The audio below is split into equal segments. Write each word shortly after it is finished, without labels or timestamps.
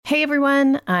Hey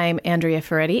everyone, I'm Andrea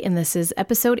Ferretti, and this is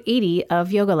episode 80 of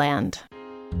Yogaland.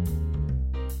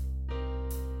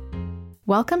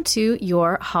 Welcome to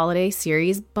your holiday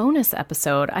series bonus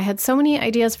episode. I had so many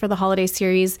ideas for the holiday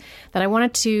series that I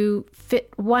wanted to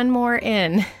fit one more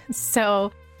in.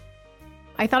 So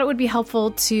I thought it would be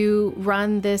helpful to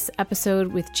run this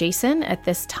episode with Jason at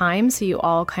this time so you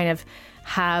all kind of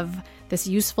have this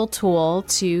useful tool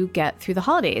to get through the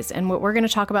holidays. And what we're going to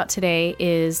talk about today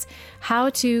is how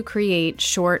to create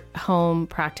short home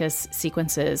practice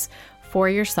sequences for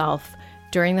yourself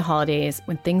during the holidays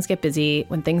when things get busy,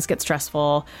 when things get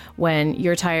stressful, when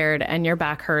you're tired and your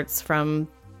back hurts from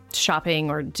shopping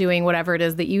or doing whatever it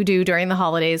is that you do during the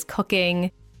holidays, cooking,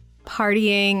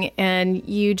 partying, and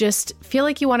you just feel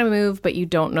like you want to move, but you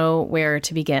don't know where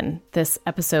to begin. This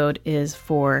episode is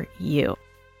for you.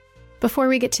 Before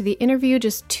we get to the interview,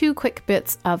 just two quick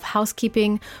bits of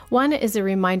housekeeping. One is a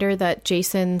reminder that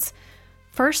Jason's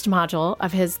first module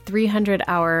of his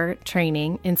 300-hour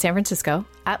training in San Francisco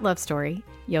at Love Story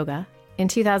Yoga in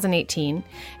 2018,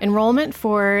 enrollment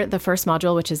for the first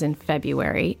module, which is in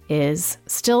February, is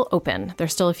still open.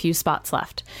 There's still a few spots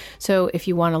left. So if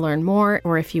you want to learn more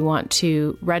or if you want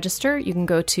to register, you can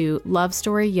go to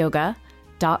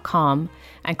lovestoryyoga.com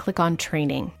and click on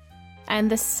training.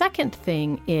 And the second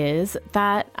thing is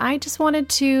that I just wanted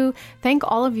to thank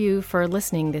all of you for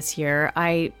listening this year.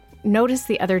 I noticed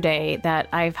the other day that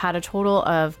I've had a total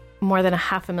of more than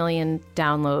 500,000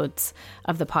 downloads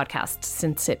of the podcast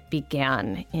since it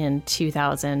began in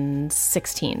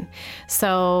 2016.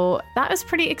 So that was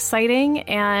pretty exciting.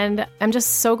 And I'm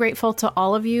just so grateful to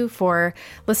all of you for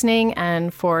listening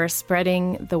and for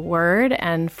spreading the word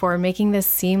and for making this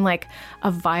seem like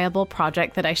a viable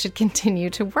project that I should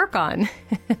continue to work on.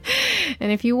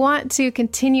 And if you want to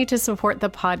continue to support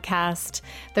the podcast,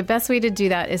 the best way to do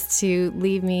that is to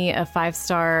leave me a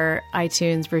 5-star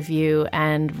iTunes review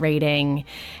and rating.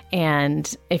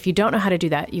 And if you don't know how to do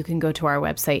that, you can go to our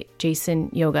website,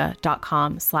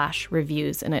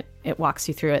 jasonyoga.com/reviews, and it walks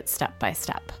you through it step by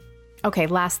step. Okay,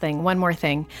 last thing, one more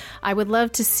thing. I would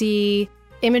love to see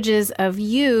images of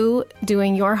you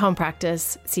doing your home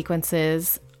practice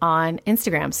sequences on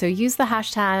Instagram. So use the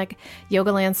hashtag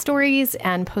Yogaland Stories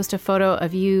and post a photo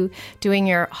of you doing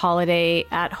your holiday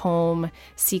at home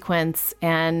sequence.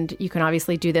 And you can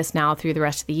obviously do this now through the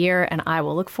rest of the year, and I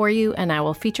will look for you and I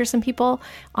will feature some people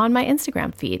on my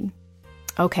Instagram feed.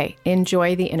 Okay,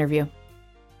 enjoy the interview.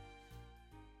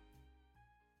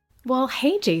 Well,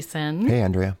 hey, Jason. Hey,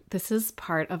 Andrea. This is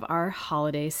part of our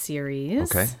holiday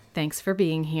series. Okay. Thanks for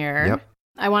being here. Yep.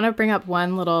 I want to bring up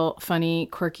one little funny,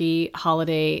 quirky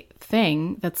holiday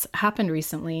thing that's happened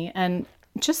recently and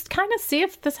just kind of see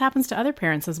if this happens to other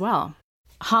parents as well.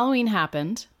 Halloween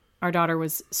happened. Our daughter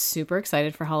was super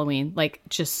excited for Halloween, like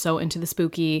just so into the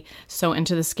spooky, so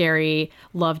into the scary,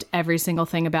 loved every single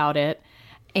thing about it.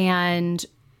 And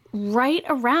right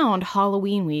around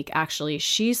Halloween week, actually,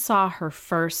 she saw her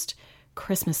first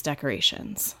Christmas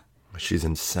decorations. She's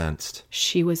incensed.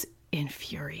 She was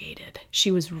infuriated.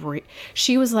 She was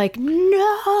like,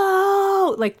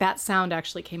 no, like that sound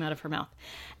actually came out of her mouth.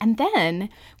 And then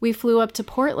we flew up to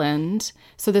Portland.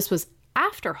 So this was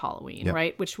after Halloween, Yep.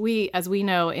 right? Which as we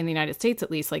know in the United States,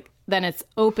 at least, like then it's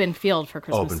open field for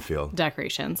Christmas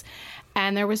decorations.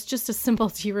 And there was just a simple,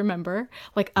 do you remember?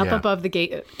 Like up above the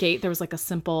gate, there was like a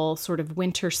simple sort of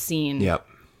winter scene. Yep.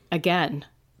 Again.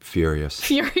 Furious.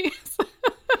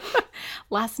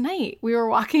 Last night we were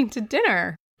walking to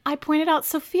dinner. I pointed out,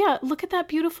 Sophia, look at that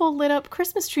beautiful lit up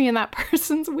Christmas tree in that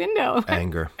person's window.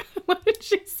 Anger. What did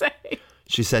she say?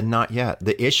 She said, not yet.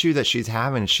 The issue that she's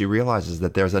having, she realizes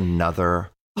that there's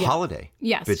another holiday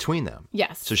between them.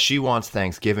 Yes. So she wants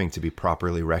Thanksgiving to be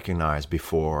properly recognized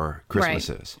before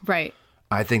Christmas is. Right.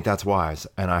 I think that's wise.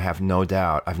 And I have no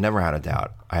doubt. I've never had a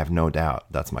doubt. I have no doubt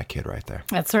that's my kid right there.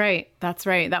 That's right. That's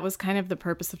right. That was kind of the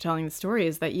purpose of telling the story,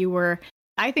 is that you were,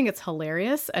 I think it's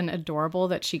hilarious and adorable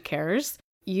that she cares.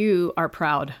 You are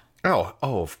proud. Oh,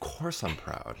 of course I'm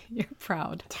proud. You're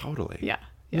proud. Totally. Yeah.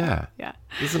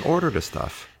 There's an order to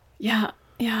stuff. Yeah.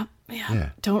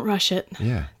 Don't rush it.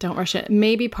 Yeah. Don't rush it.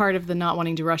 Maybe part of the not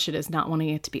wanting to rush it is not wanting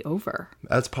it to be over.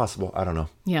 That's possible. I don't know.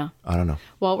 Yeah. I don't know.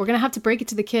 Well, we're going to have to break it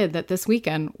to the kid that this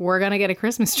weekend we're going to get a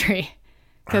Christmas tree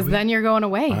because then you're going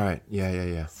away. All right.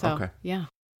 Yeah. So, okay. Yeah.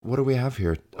 What do we have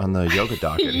here on the yoga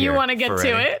docket? You want to get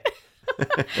to it?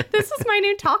 This is my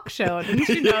new talk show. Didn't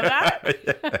you know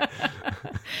that?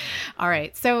 All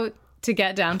right. So to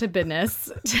get down to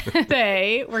business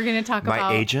today, we're going to talk about...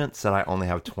 My agent said I only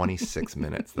have 26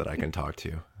 minutes that I can talk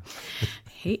to.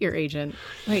 Hate your agent.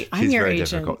 Wait, I'm She's your very agent.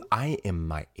 difficult. I am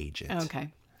my agent. Okay.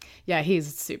 Yeah,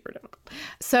 he's super difficult.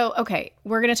 So, okay,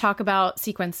 we're going to talk about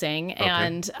sequencing. Okay.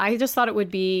 And I just thought it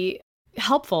would be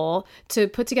helpful to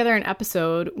put together an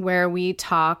episode where we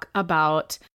talk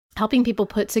about helping people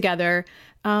put together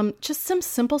just some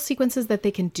simple sequences that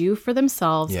they can do for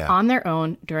themselves on their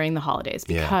own during the holidays.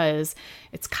 Because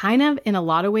it's kind of, in a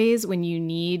lot of ways, when you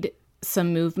need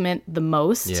some movement the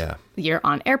most. You're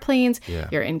on airplanes,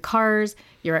 you're in cars,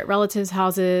 you're at relatives'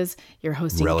 houses, you're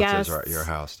hosting guests. Relatives are at your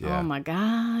house, Oh my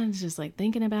God, just like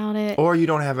thinking about it. Or you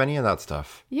don't have any of that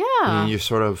stuff. Yeah. You're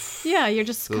sort of you're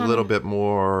just a little bit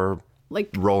more like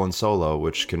rolling solo,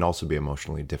 which can also be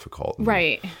emotionally difficult.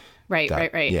 Right.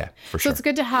 Yeah, for sure. So it's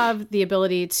good to have the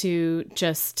ability to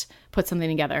just put something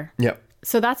together. Yep.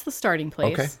 So that's the starting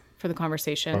place for the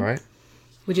conversation. All right.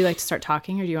 Would you like to start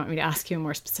talking, or do you want me to ask you a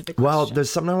more specific question? Well, there's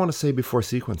something I want to say before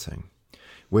sequencing,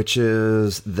 which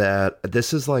is that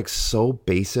this is like so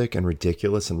basic and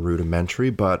ridiculous and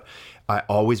rudimentary, but I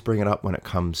always bring it up when it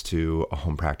comes to a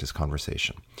home practice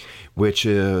conversation, which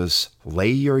is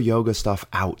lay your yoga stuff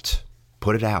out.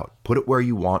 Put it out. Put it where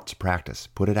you want to practice.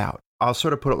 Put it out. I'll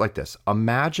sort of put it like this.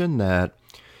 Imagine that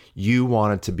you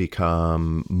wanted to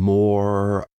become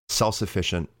more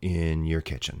self-sufficient in your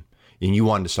kitchen, and you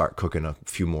wanted to start cooking a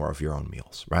few more of your own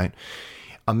meals, right?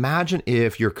 Imagine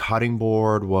if your cutting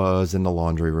board was in the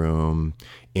laundry room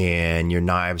and your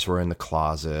knives were in the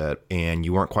closet and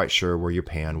you weren't quite sure where your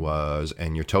pan was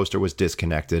and your toaster was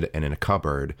disconnected and in a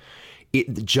cupboard.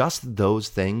 Just those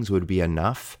things would be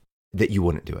enough that you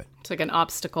wouldn't do it. It's like an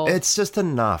obstacle. It's just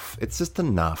enough.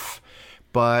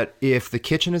 But if the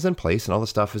kitchen is in place and all the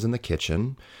stuff is in the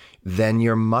kitchen, then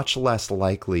you're much less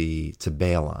likely to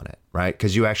bail on it, right?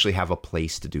 Because you actually have a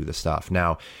place to do the stuff.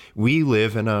 Now, we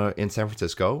live in San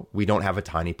Francisco. We don't have a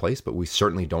tiny place, but we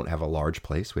certainly don't have a large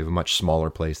place. We have a much smaller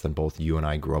place than both you and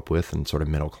I grew up with in sort of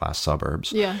middle-class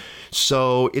suburbs. Yeah.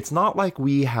 So it's not like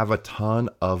we have a ton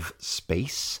of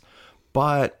space,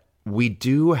 but we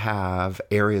do have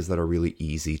areas that are really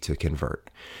easy to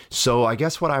convert. So I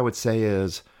guess what I would say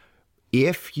is,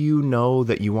 if you know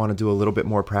that you want to do a little bit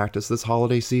more practice this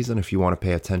holiday season, if you want to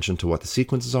pay attention to what the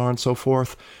sequences are and so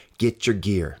forth, get your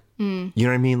gear. You know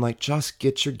what I mean? Like, just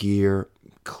get your gear,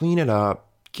 clean it up,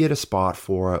 get a spot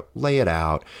for it, lay it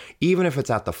out. Even if it's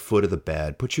at the foot of the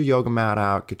bed, put your yoga mat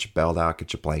out, get your belt out,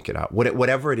 get your blanket out,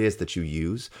 whatever it is that you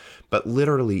use. But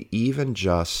literally, even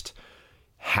just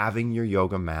having your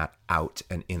yoga mat out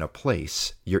and in a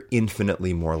place, you're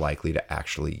infinitely more likely to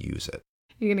actually use it.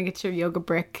 You're going to get your yoga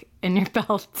brick in your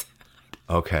belt.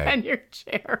 Okay. And your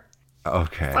chair.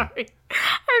 Okay. Sorry.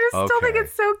 I just still think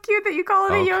it's so cute that you call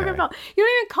it a yoga belt. You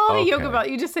don't even call it a yoga belt.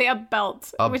 You just say a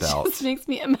belt. Which just makes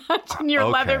me imagine your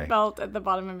leather belt at the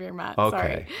bottom of your mat.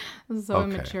 Sorry. This is so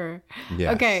immature.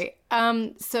 Yes. Okay.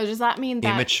 So does that mean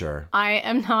that immature. I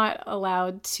am not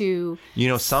allowed to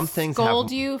some things scold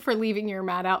you for leaving your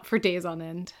mat out for days on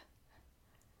end?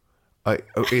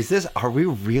 Is this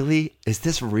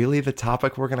really the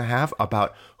topic we're going to have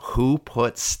about who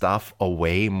puts stuff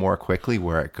away more quickly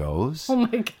where it goes? Oh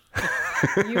my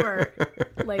God.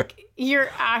 You're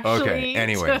actually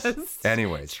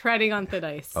Anyways. treading on thin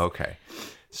ice. Okay.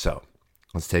 So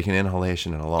let's take an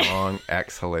inhalation and a long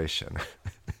exhalation.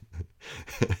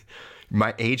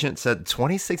 My agent said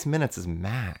 26 minutes is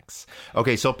max.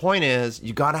 Okay. So point is,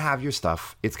 you got to have your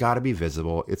stuff. It's got to be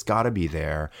visible. It's got to be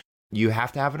there. You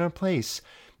have to have it in place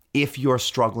if you're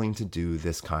struggling to do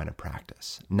this kind of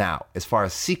practice. Now, as far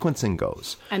as sequencing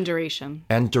goes. And duration.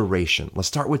 Let's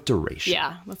start with duration.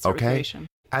 Yeah, let's start with duration.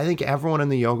 I think everyone in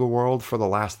the yoga world for the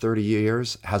last 30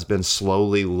 years has been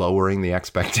slowly lowering the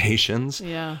expectations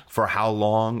for how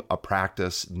long a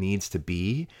practice needs to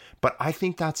be. But I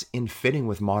think that's in fitting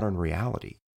with modern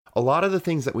reality. A lot of the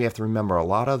things that we have to remember, a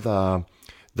lot of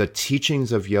the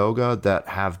teachings of yoga that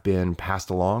have been passed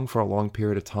along for a long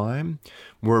period of time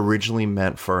were originally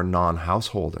meant for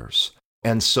non-householders.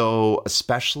 And so,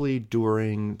 especially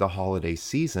during the holiday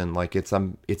season, like it's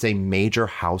a major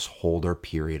householder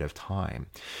period of time.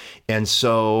 And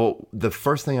so the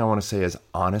first thing I want to say is,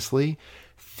 honestly,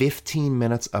 15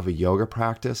 minutes of a yoga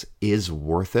practice is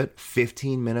worth it.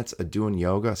 15 minutes of doing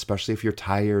yoga, especially if you're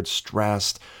tired,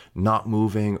 stressed, not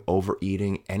moving,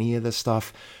 overeating, any of this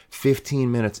stuff,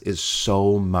 15 minutes is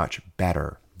so much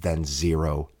better than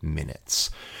 0 minutes.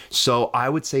 So I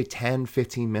would say 10,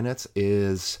 15 minutes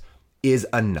is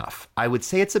enough. I would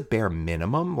say it's a bare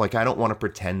minimum. Like, I don't want to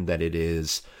pretend that it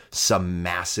is some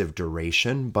massive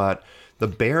duration, but the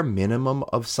bare minimum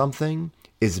of something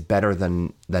is better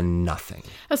than nothing.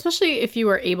 Especially if you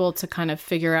were able to kind of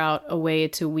figure out a way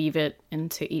to weave it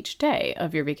into each day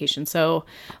of your vacation. So,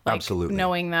 like, absolutely,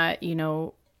 knowing that,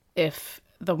 if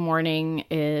the morning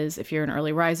is, if you're an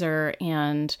early riser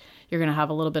and you're going to have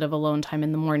a little bit of alone time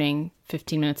in the morning,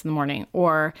 15 minutes in the morning.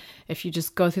 Or if you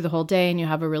just go through the whole day and you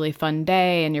have a really fun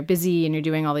day and you're busy and you're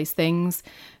doing all these things,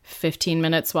 15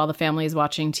 minutes while the family is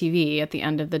watching TV at the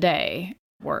end of the day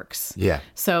works. Yeah.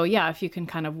 So yeah, if you can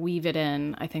kind of weave it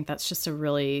in, I think that's just a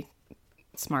really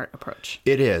smart approach.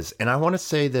 It is. And I want to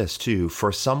say this too,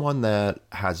 for someone that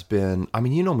has been, I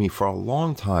mean, you know me, for a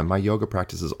long time, my yoga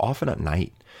practice is often at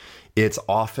night. It's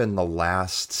often the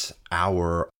last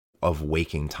hour of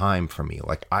waking time for me.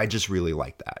 Like, I just really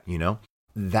like that, you know?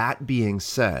 That being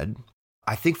said,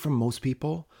 I think for most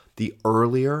people, the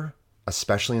earlier,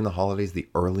 especially in the holidays, the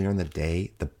earlier in the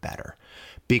day, the better.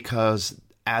 Because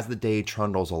as the day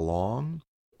trundles along,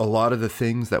 a lot of the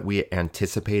things that we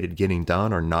anticipated getting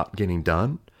done are not getting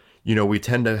done. You know, we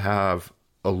tend to have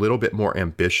a little bit more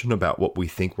ambition about what we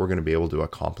think we're going to be able to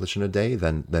accomplish in a day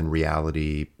than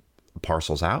reality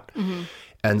parcels out. Mm-hmm.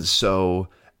 And so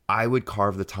I would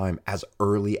carve the time as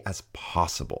early as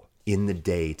possible in the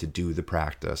day to do the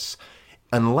practice,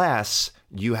 unless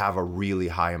you have a really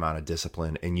high amount of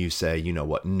discipline and you say, you know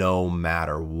what, no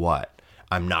matter what,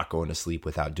 I'm not going to sleep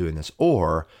without doing this.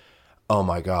 Or, oh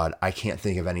my God, I can't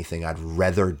think of anything I'd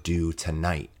rather do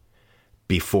tonight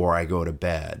before I go to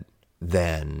bed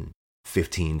than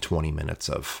 15, 20 minutes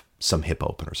of some hip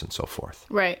openers and so forth.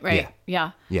 Right.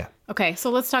 Yeah. Okay,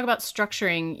 so let's talk about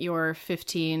structuring your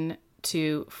 15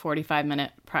 to 45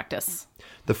 minute practice.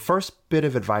 The first bit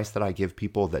of advice that I give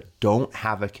people that don't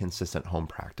have a consistent home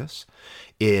practice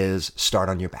is start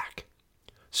on your back.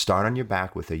 Start on your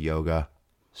back with a yoga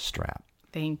strap.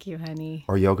 Thank you, honey.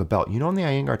 Or yoga belt. You know, in the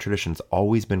Iyengar tradition, it's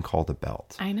always been called a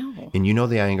belt. I know. And you know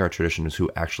the Iyengar tradition is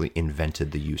who actually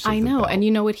invented the use of the belt. I know, and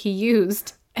you know what he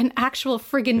used? An actual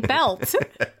friggin' belt.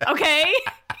 Okay?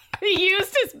 He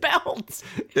used his belt.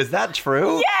 Is that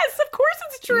true? Yes, of course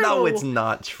it's true. No, it's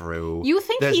not true. You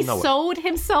think he sewed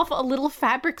himself a little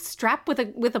fabric strap with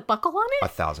a buckle on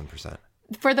it? 1,000%.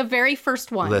 For the very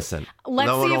first one. Listen.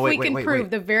 Let's see if we can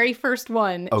prove the very first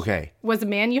one was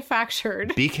manufactured.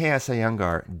 BKS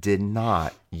Iyengar did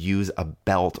not use a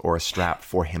belt or a strap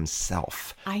for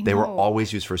himself. I know. They were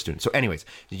always used for students. So anyways,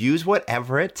 use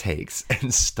whatever it takes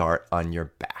and start on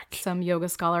your back. Some yoga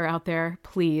scholar out there,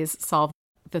 please solve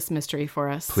this mystery for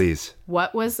us. Please.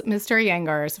 What was Mr.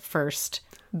 Iyengar's first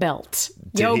belt?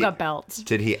 Yoga belt.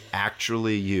 Did he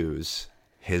actually use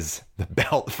the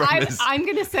belt from his I'm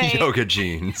gonna say yoga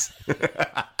jeans?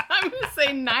 I'm going to say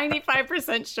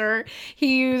 95% sure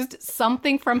he used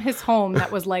something from his home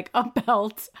that was like a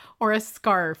belt or a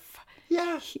scarf.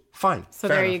 Yeah, fine. So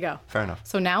there you go. Fair enough.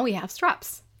 So now we have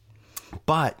straps.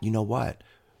 But you know what?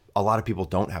 A lot of people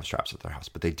don't have straps at their house,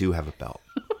 but they do have a belt.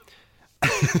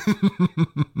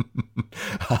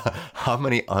 How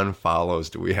many unfollows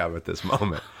do we have at this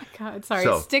moment? Oh my God, sorry.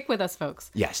 So, stick with us,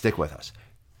 folks. Yeah, stick with us.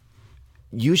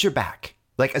 Use your back.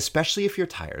 Like, especially if you're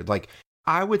tired. Like,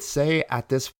 I would say at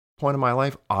this point in my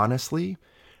life, honestly,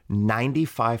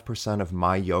 95% of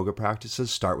my yoga practices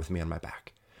start with me on my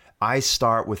back. I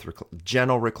start with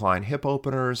gentle recline hip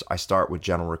openers. I start with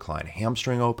gentle recline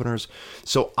hamstring openers.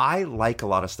 So I like a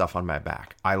lot of stuff on my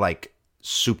back. I like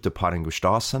Supta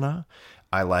Padangusthasana.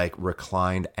 I like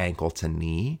reclined ankle to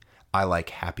knee. I like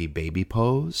happy baby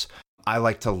pose. I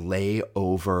like to lay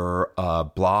over a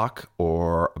block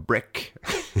or a brick.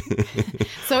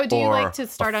 So do you like to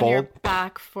start on your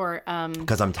back for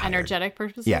because I'm tired. Energetic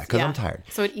purposes? Yeah, because I'm tired.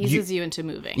 So it eases you into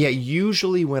moving. Yeah,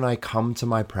 usually when I come to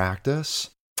my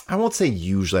practice, I won't say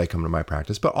usually I come to my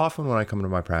practice, but often when I come to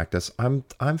my practice, I'm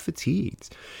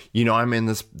fatigued. You know, I'm in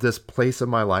this place of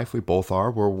my life. We both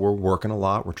are. We're working a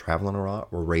lot. We're traveling a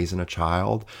lot. We're raising a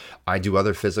child. I do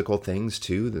other physical things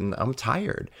too. Then I'm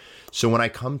tired. So when I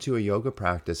come to a yoga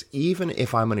practice, even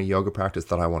if I'm in a yoga practice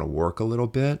that I want to work a little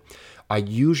bit, I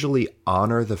usually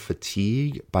honor the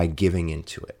fatigue by giving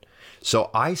into it. So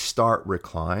I start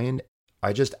reclined.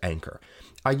 I just anchor.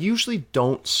 I usually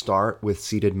don't start with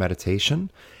seated meditation.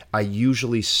 I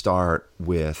usually start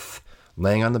with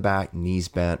laying on the back, knees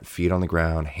bent, feet on the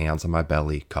ground, hands on my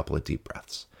belly, couple of deep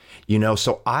breaths. You know,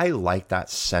 so I like that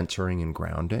centering and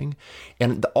grounding.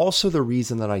 And also the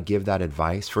reason that I give that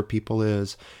advice for people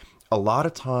is a lot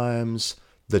of times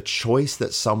the choice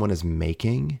that someone is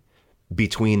making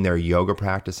between their yoga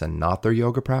practice and not their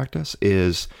yoga practice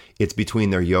is it's between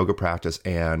their yoga practice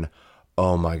and,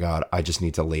 oh my God, I just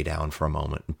need to lay down for a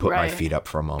moment and put my feet up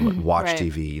for a moment, watch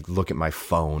TV, look at my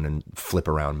phone and flip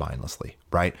around mindlessly,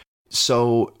 right?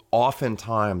 So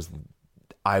oftentimes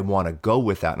I want to go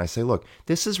with that. And I say, look,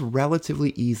 this is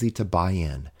relatively easy to buy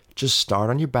in. Just start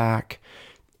on your back.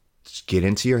 Just get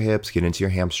into your hips, get into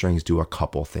your hamstrings, do a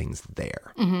couple things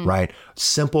there, right?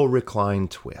 Simple recline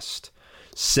twist.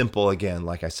 Simple, again,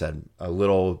 like I said, a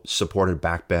little supported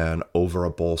back bend over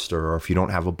a bolster, or if you don't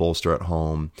have a bolster at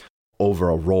home, over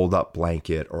a rolled up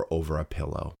blanket or over a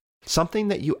pillow. Something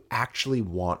that you actually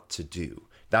want to do.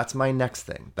 That's my next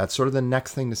thing. That's sort of the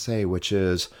next thing to say, which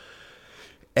is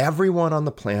everyone on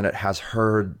the planet has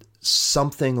heard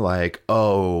something like,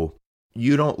 oh,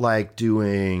 you don't like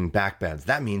doing back bends.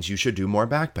 That means you should do more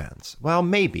back bends. Well,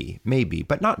 maybe,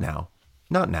 but not now.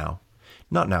 Not now.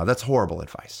 That's horrible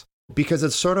advice. Because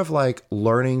it's sort of like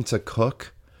learning to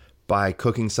cook by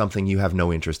cooking something you have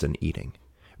no interest in eating,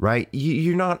 right?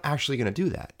 You're not actually going to do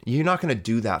that. You're not going to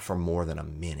do that for more than a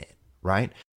minute,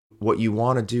 right? What you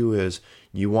want to do is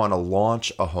you want to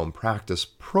launch a home practice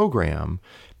program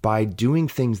by doing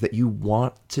things that you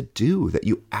want to do, that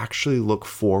you actually look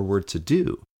forward to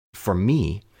do. For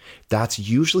me, that's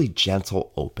usually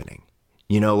gentle opening.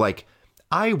 Like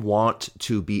I want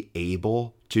to be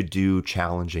able to do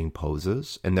challenging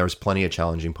poses, and there's plenty of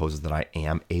challenging poses that I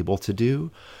am able to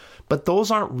do, but those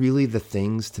aren't really the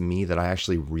things to me that I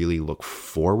actually really look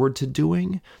forward to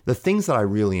doing. The things that I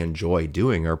really enjoy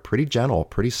doing are pretty gentle,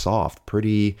 pretty soft,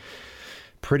 pretty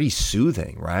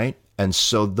soothing, right? And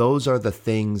so those are the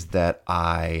things that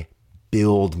I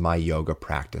build my yoga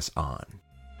practice on.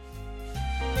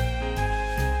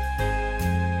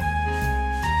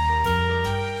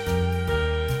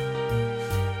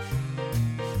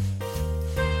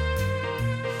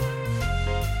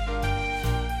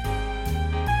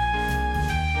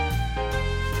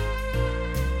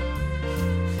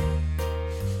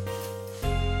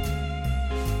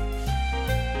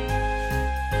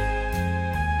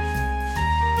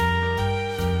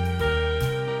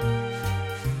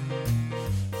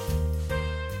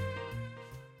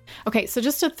 Okay, so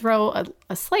just to throw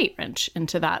a slight wrench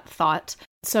into that thought.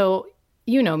 So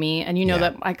you know me, and you know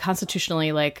that I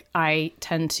constitutionally, I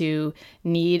tend to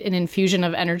need an infusion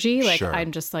of energy. Sure.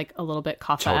 I'm just a little bit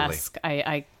Kapha-esque.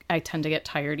 Totally. I tend to get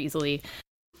tired easily.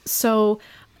 So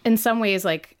in some ways,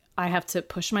 I have to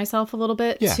push myself a little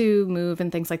bit to move and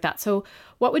things like that. So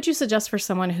what would you suggest for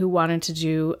someone who wanted to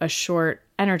do a short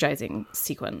energizing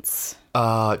sequence?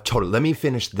 Totally. Let me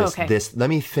finish this. Let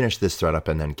me finish this thread up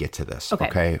and then get to this.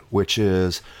 Okay. Which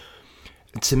is,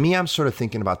 to me, I'm sort of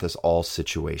thinking about this all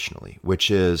situationally,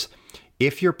 which is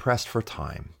if you're pressed for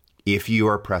time, if you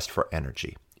are pressed for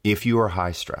energy, if you are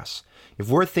high stress, if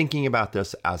we're thinking about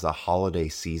this as a holiday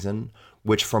season,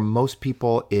 which for most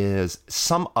people is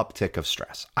some uptick of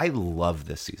stress. I love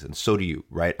this season. So do you,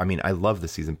 right? I mean, I love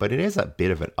this season, but it is a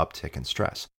bit of an uptick in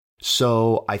stress.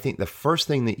 So I think the first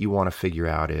thing that you want to figure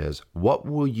out is, what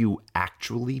will you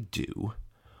actually do?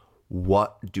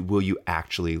 Will you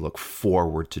actually look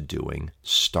forward to doing?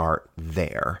 Start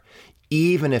there.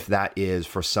 Even if that is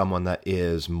for someone that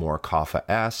is more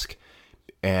Kapha-esque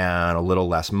and a little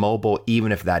less mobile,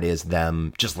 even if that is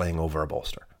them just laying over a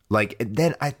bolster.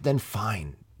 Then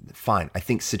fine. I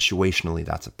think situationally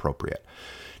that's appropriate.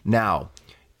 Now,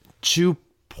 2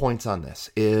 points on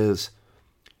this is,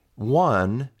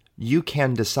 one, you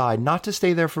can decide not to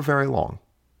stay there for very long,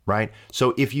 right?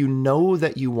 So if you know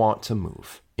that you want to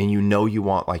move and you know you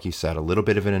want, like you said, a little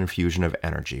bit of an infusion of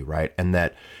energy, right? And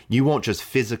that you won't just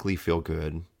physically feel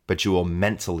good, but you will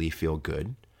mentally feel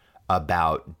good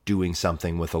about doing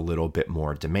something with a little bit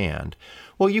more demand.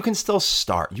 Well, you can still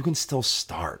start. You can still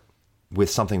start with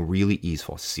something really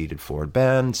easeful, seated forward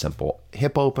bend, simple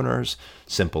hip openers,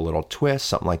 simple little twists,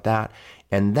 something like that.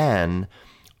 And then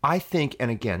I think,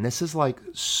 and again, this is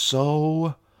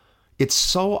it's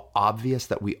so obvious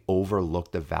that we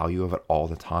overlook the value of it all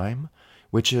the time,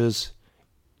 which is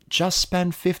just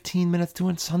spend 15 minutes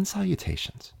doing sun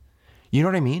salutations. You know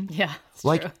what I mean? Yeah,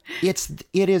 true.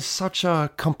 It is such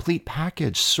a complete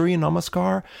package. Surya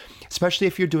Namaskar, especially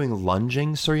if you're doing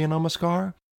lunging Surya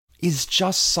Namaskar, is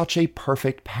just such a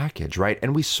perfect package, right?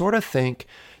 And we sort of think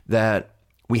that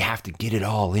we have to get it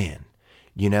all in,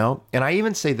 And I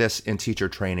even say this in teacher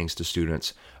trainings to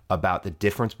students about the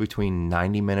difference between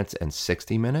 90 minutes and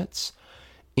 60 minutes.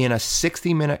 In a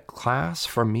 60-minute class,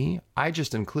 for me, I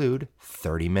just include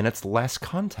 30 minutes less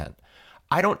content.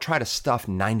 I don't try to stuff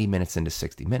 90 minutes into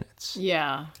 60 minutes.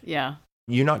 Yeah.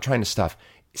 You're not trying to stuff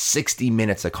 60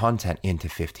 minutes of content into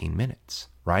 15 minutes,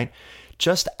 right?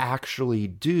 Just actually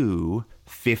do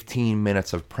 15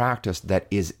 minutes of practice that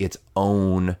is its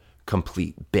own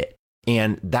complete bit.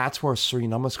 And that's where Surya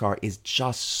Namaskar is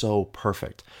just so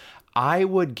perfect. I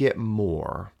would get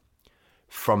more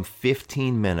from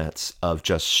 15 minutes of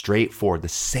just straightforward, the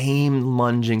same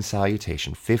lunging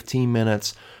salutation, 15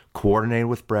 minutes, coordinated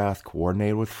with breath,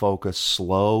 coordinated with focus,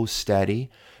 slow, steady,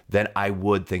 than I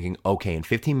would thinking, okay, in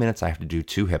 15 minutes, I have to do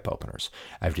 2 hip openers.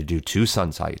 I have to do 2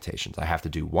 sun salutations. I have to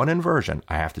do 1 inversion.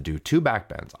 I have to do 2 back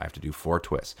bends. I have to do 4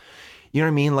 twists. You know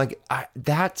what I mean? Like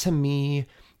that to me,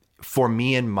 for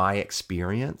me in my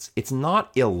experience, it's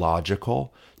not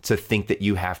illogical to think that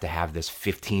you have to have this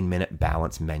 15-minute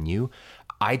balance menu.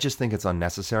 I just think it's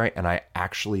unnecessary. And I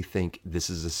actually think this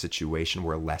is a situation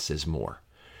where less is more.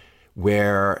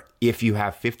 Where if you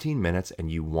have 15 minutes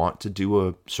and you want to do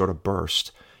a sort of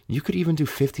burst, you could even do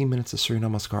 15 minutes of Surya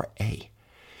Namaskar A.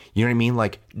 You know what I mean?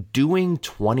 Like doing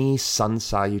 20 sun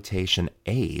salutation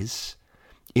A's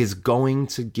is going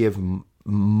to give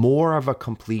more of a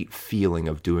complete feeling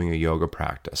of doing a yoga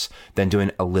practice than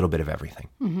doing a little bit of everything.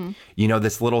 Mm-hmm. You know,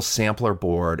 this little sampler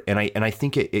board, and I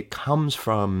think it comes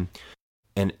from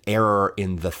an error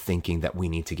in the thinking that we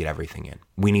need to get everything in.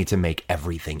 We need to make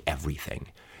everything.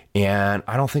 And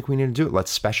I don't think we need to do it.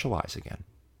 Let's specialize again.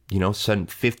 You know,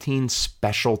 spend 15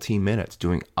 specialty minutes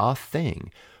doing a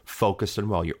thing, focused and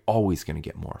well. You're always going to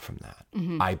get more from that,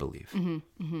 I believe. Mm-hmm.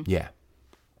 Mm-hmm. Yeah.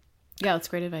 Yeah, that's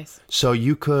great advice. So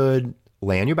you could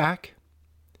lay on your back,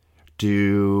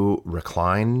 do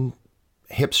recline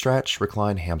hip stretch,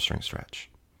 recline hamstring stretch,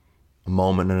 a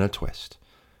moment and a twist.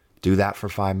 Do that for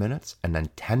 5 minutes, and then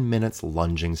 10 minutes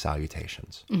lunging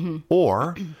salutations. Mm-hmm.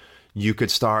 Or you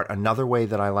could start another way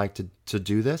that I like to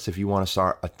do this. If you want to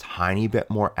start a tiny bit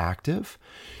more active,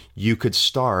 you could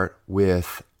start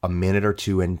with a minute or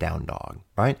 2 in down dog,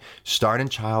 right? Start in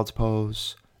child's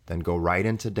pose, then go right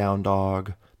into down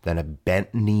dog, then a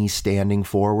bent knee standing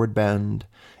forward bend,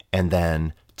 and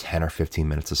then 10 or 15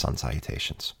 minutes of sun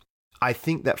salutations. I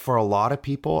think that for a lot of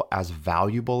people, as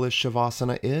valuable as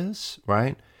Shavasana is,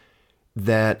 right,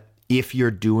 that if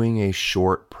you're doing a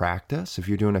short practice, if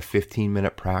you're doing a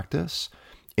 15-minute practice,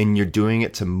 and you're doing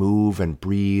it to move and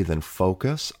breathe and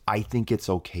focus, I think it's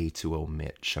okay to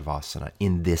omit Shavasana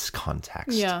in this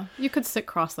context. Yeah, you could sit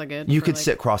cross-legged. You could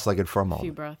sit cross-legged for a moment. A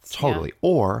few breaths. Totally. Yeah.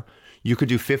 Or you could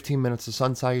do 15 minutes of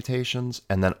sun salutations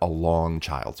and then a long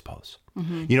child's pose.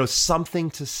 Mm-hmm. You know, something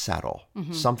to settle.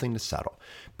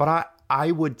 But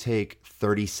I would take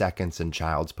 30 seconds in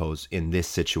child's pose in this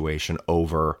situation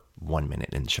over 1 minute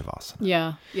in Shavasana.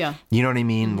 Yeah. You know what I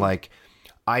mean? Mm-hmm. Like,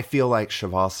 I feel like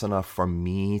Shavasana, for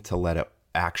me to let it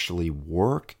actually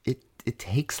work, it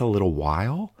takes a little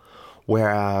while.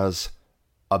 Whereas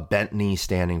a bent knee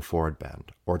standing forward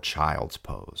bend, or child's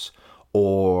pose,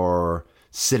 or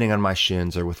sitting on my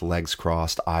shins or with legs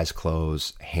crossed, eyes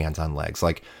closed, hands on legs,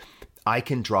 like I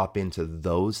can drop into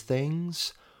those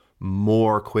things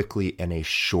more quickly in a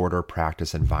shorter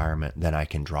practice environment than I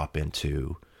can drop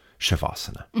into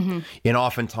Shavasana. Mm-hmm. And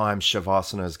oftentimes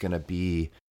Shavasana is going to be,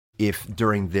 if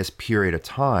during this period of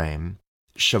time,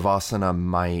 Shavasana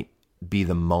might be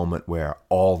the moment where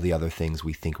all the other things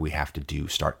we think we have to do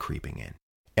start creeping in.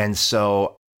 And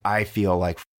so I feel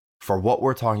like for what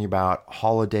we're talking about,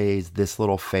 holidays, this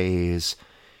little phase,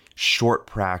 short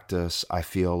practice, I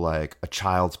feel like a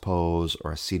child's pose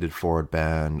or a seated forward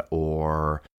bend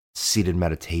or seated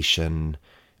meditation,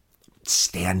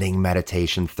 standing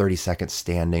meditation, 30 seconds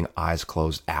standing, eyes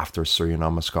closed after Surya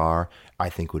Namaskar, I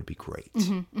think would be great.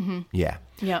 Mm-hmm, mm-hmm. Yeah.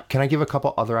 Can I give a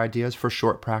couple other ideas for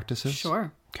short practices?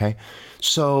 Sure. Okay.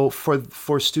 So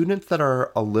for students that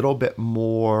are a little bit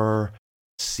more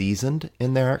seasoned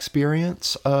in their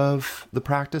experience of the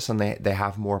practice and they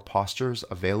have more postures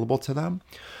available to them,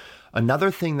 another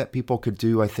thing that people could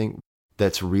do, I think,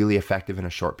 that's really effective in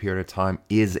a short period of time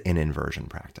is an inversion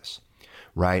practice,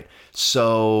 right?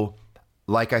 So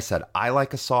like I said, I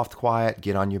like a soft, quiet,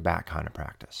 get on your back kind of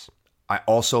practice. I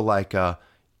also like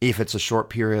if it's a short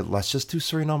period, let's just do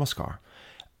Surya Namaskar.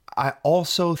 I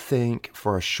also think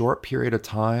for a short period of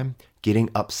time, getting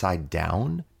upside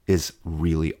down is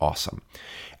really awesome.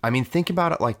 I mean, think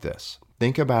about it like this.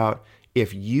 Think about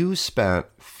if you spent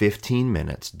 15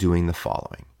 minutes doing the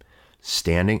following: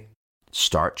 standing,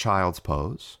 start child's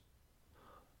pose,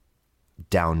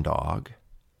 down dog,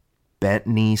 bent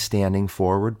knee standing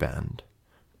forward bend,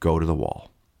 go to the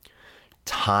wall,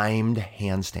 timed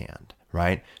handstand,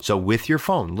 right? So with your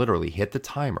phone, literally hit the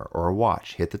timer, or a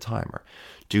watch, hit the timer.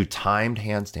 Do timed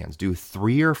handstands. Do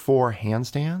 3 or 4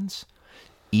 handstands,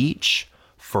 each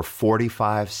for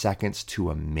 45 seconds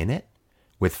to a minute,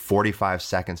 with 45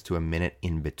 seconds to a minute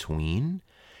in between.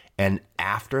 And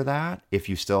after that, if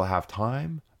you still have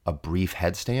time, a brief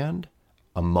headstand,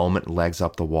 a moment legs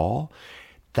up the wall.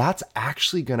 That's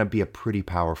actually going to be a pretty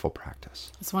powerful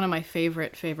practice. It's one of my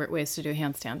favorite ways to do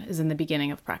handstand is in the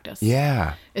beginning of practice.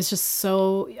 Yeah. It's just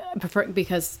so, I prefer,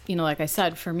 because, you know, like I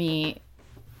said, for me,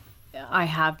 I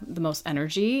have the most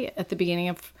energy at the beginning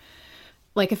of,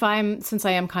 like, since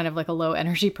I am kind of like a low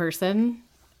energy person,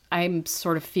 I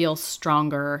sort of feel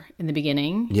stronger in the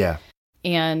beginning. Yeah.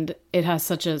 And it has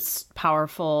such a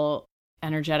powerful,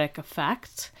 energetic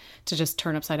effect to just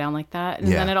turn upside down like that.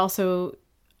 And then it also,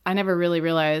 I never really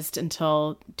realized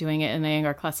until doing it in the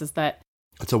Iyengar classes that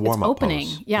it's a warm-up opening.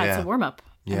 pose. Yeah, it's a warm-up.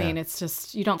 Yeah. I mean, it's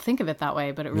just, you don't think of it that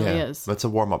way, but it really is. It's a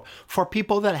warm-up. For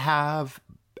people that have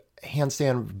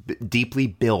handstand deeply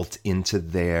built into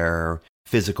their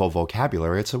physical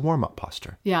vocabulary, it's a warm-up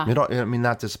posture. Yeah.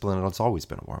 That discipline, it's always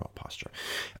been a warm-up posture.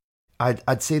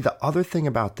 I'd say the other thing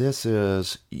about this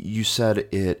is, you said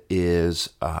it is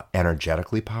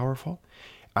energetically powerful.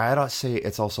 I'd say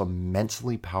it's also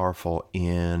mentally powerful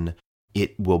in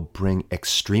it will bring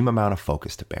extreme amount of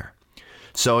focus to bear.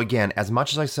 So again, as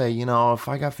much as I say, if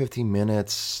I got 15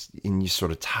 minutes and you're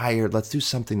sort of tired, let's do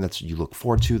something that you look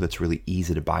forward to, that's really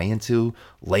easy to buy into.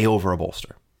 Lay over a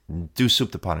bolster. Do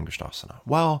Supta Padangusthasana.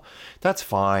 Well, that's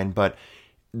fine, but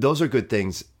those are good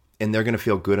things, and they're going to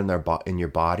feel good in your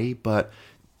body, but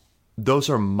those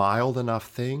are mild enough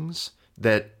things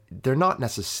that they're not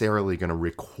necessarily going to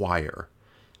require.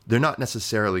 They're not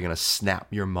necessarily going to snap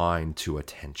your mind to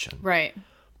attention. Right.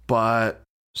 But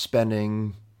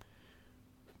spending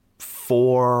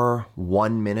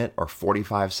 1 minute or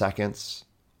 45 seconds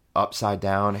upside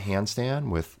down handstand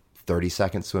with 30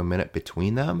 seconds to a minute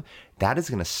between them, that is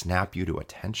going to snap you to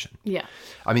attention. Yeah.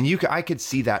 I mean, I could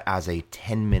see that as a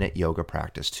 10-minute yoga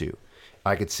practice too.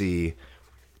 I could see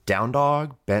down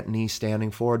dog, bent knee,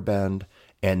 standing forward bend,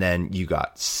 and then you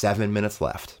got 7 minutes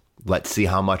left. Let's see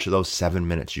how much of those 7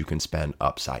 minutes you can spend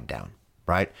upside down,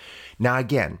 right? Now,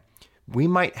 again, we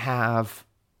might have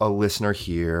a listener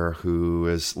here who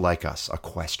is like us, a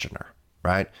questioner,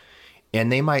 right?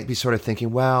 And they might be sort of thinking,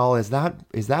 well, is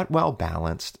that well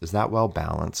balanced? Is that well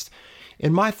balanced?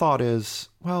 And my thought is,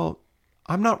 well,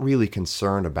 I'm not really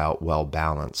concerned about well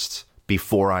balanced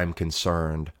before I'm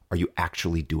concerned, are you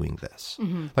actually doing this?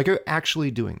 Mm-hmm. Like, are you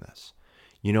actually doing this?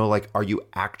 Are you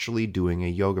actually doing a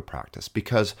yoga practice?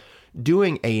 Because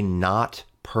doing a not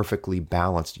perfectly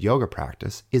balanced yoga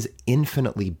practice is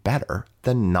infinitely better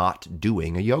than not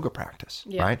doing a yoga practice,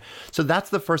 right? So that's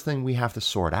the first thing we have to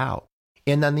sort out.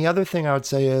 And then the other thing I would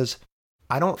say is,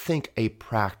 I don't think a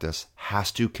practice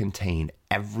has to contain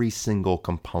every single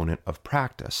component of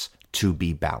practice to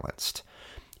be balanced.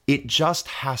 It just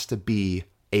has to be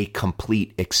a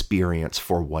complete experience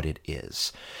for what it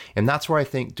is. And that's where I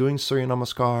think doing Surya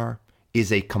Namaskar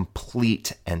is a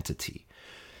complete entity.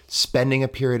 Spending a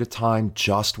period of time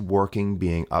just working,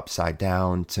 being upside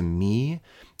down, to me,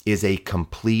 is a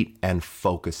complete and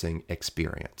focusing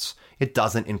experience. It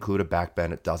doesn't include a back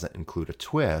bend, it doesn't include a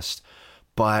twist,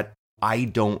 but I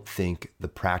don't think the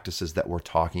practices that we're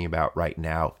talking about right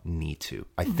now need to.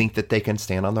 I think that they can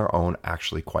stand on their own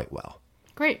actually quite well.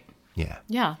 Great. Yeah.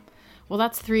 Yeah. Well,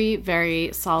 that's 3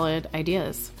 very solid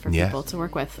ideas for people to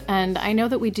work with. And I know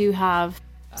that we do have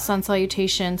sun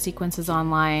salutation sequences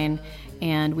online,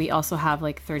 and we also have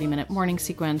like 30-minute morning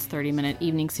sequence, 30-minute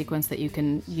evening sequence that you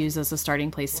can use as a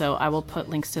starting place. So I will put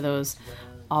links to those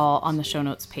all on the show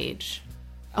notes page.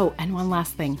 Oh, and one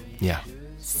last thing. Yeah.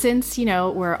 Since,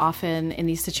 we're often in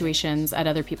these situations at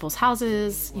other people's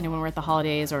houses, when we're at the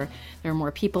holidays or there are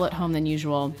more people at home than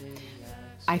usual,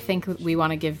 I think we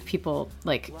want to give people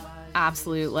like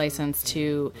absolute license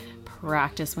to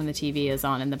practice when the TV is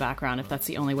on in the background, if that's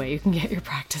the only way you can get your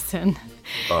practice in.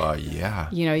 Yeah.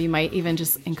 You might even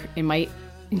it might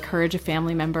encourage a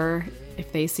family member,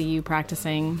 if they see you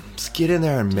practicing, just get in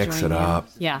there and mix it up.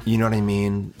 Yeah. You know what I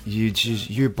mean?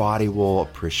 Your body will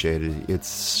appreciate it.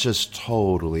 It's just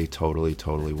totally, totally,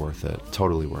 totally worth it.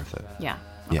 Totally worth it. Yeah.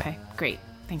 Okay. Yeah. Great.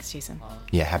 Thanks, Jason.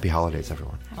 Yeah. Happy holidays,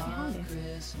 everyone. Happy holidays.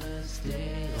 Christmas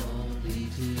Day, only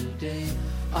today.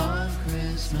 On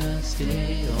Christmas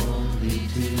Day, only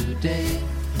today.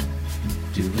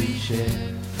 Do we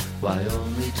share? Why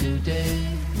only today?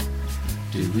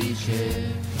 Do we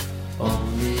care?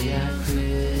 Only at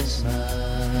Christmas.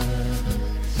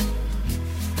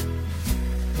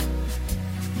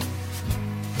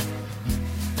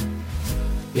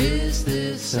 Is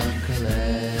this some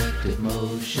collective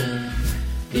motion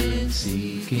in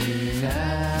seeking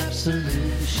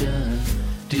absolution?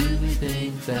 Do we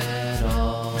think that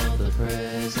all the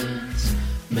presents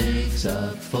makes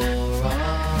up for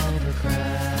all the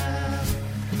crap?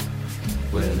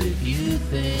 Well, if you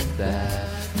think that,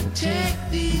 then take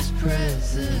these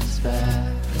presents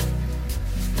back.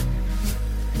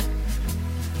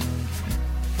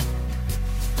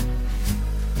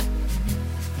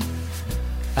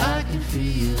 I can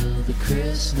feel the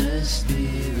Christmas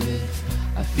spirit.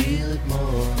 I feel it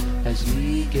more as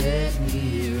we get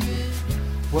near it.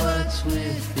 What's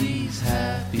with these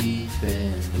happy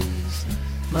families?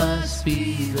 must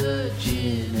be the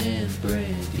gin and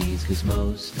brandies, 'cause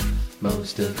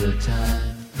most of the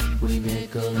time we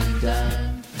nickel and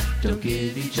dime, don't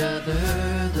give each other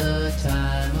the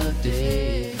time of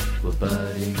day. We're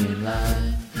butting in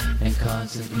line and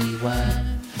constantly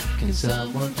whine. Can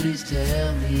someone please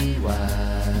tell me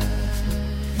why?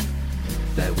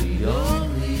 That we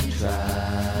only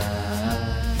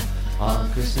try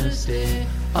on Christmas Day,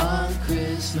 on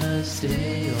Christmas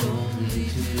Day, only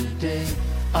today,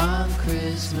 on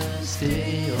Christmas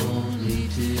Day, only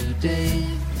today.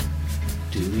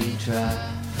 Do we try?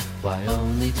 Why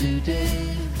only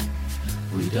today?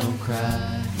 We don't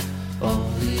cry,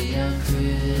 only at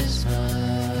Christmas,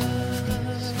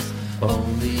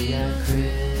 only at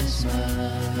Christmas,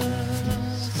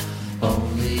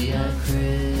 only at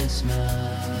Christmas,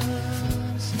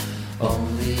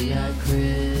 only at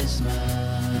Christmas.